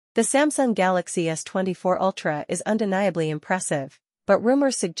The Samsung Galaxy S24 Ultra is undeniably impressive, but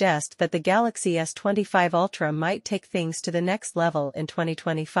rumors suggest that the Galaxy S25 Ultra might take things to the next level in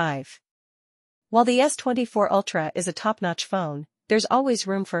 2025. While the S24 Ultra is a top-notch phone, there's always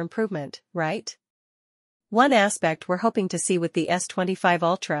room for improvement, right? One aspect we're hoping to see with the S25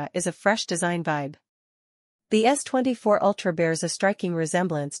 Ultra is a fresh design vibe. The S24 Ultra bears a striking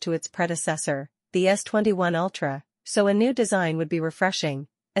resemblance to its predecessor, the S21 Ultra, so a new design would be refreshing,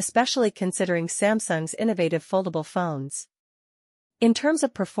 especially considering Samsung's innovative foldable phones. In terms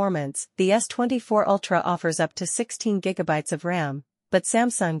of performance, the S24 Ultra offers up to 16 GB of RAM, but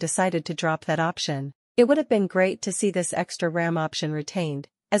Samsung decided to drop that option. It would have been great to see this extra RAM option retained,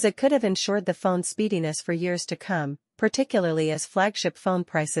 as it could have ensured the phone's speediness for years to come, particularly as flagship phone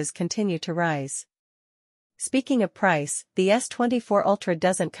prices continue to rise. Speaking of price, the S24 Ultra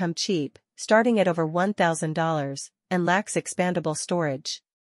doesn't come cheap, starting at over $1,000, and lacks expandable storage.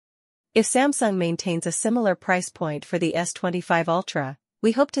 If Samsung maintains a similar price point for the S25 Ultra,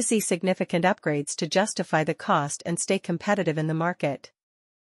 we hope to see significant upgrades to justify the cost and stay competitive in the market.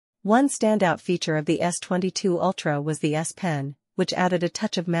 One standout feature of the S22 Ultra was the S Pen, which added a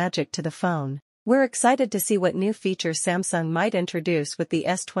touch of magic to the phone. We're excited to see what new features Samsung might introduce with the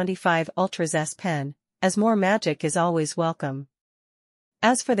S25 Ultra's S Pen, as more magic is always welcome.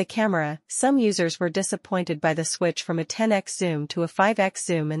 As for the camera, some users were disappointed by the switch from a 10x zoom to a 5x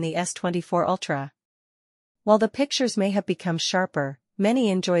zoom in the S24 Ultra. While the pictures may have become sharper, many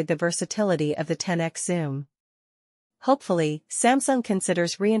enjoyed the versatility of the 10x zoom. Hopefully, Samsung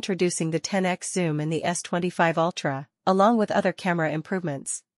considers reintroducing the 10x zoom in the S25 Ultra, along with other camera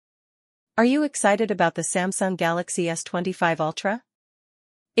improvements. Are you excited about the Samsung Galaxy S25 Ultra?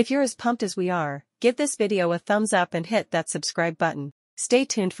 If you're as pumped as we are, give this video a thumbs up and hit that subscribe button. Stay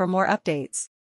tuned for more updates.